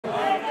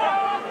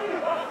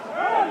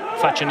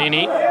touch and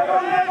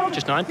Ini.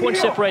 Just 9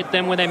 points separate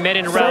them when they met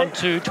in round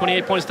 2.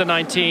 28 points to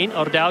 19.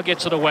 Ordal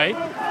gets it away.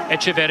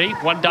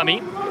 Echeverri, one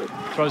dummy.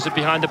 Throws it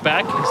behind the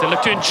back as they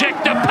look to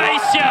inject the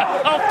pace here.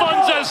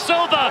 Alfonso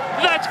Silva,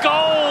 that's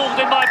gold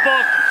in my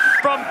book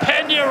from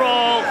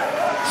PENAROL.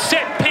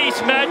 Set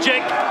piece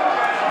magic.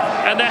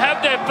 And they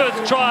have their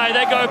first try.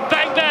 They go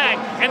bang,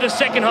 bang in the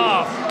second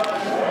half.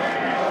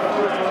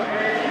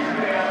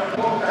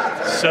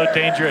 So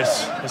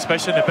dangerous,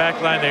 especially in the back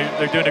line.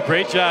 They're doing a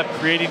great job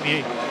creating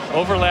the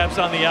overlaps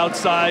on the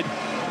outside.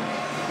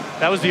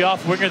 That was the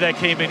off-winger that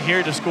came in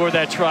here to score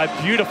that try.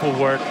 Beautiful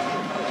work.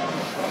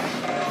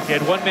 He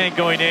had one man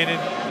going in,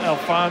 and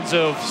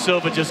Alfonso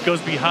Silva just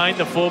goes behind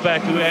the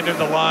fullback who entered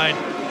the line,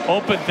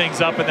 opened things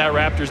up in that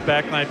Raptors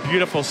back line.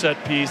 Beautiful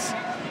set piece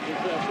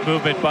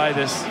movement by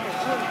this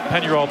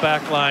PENAROL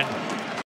back line.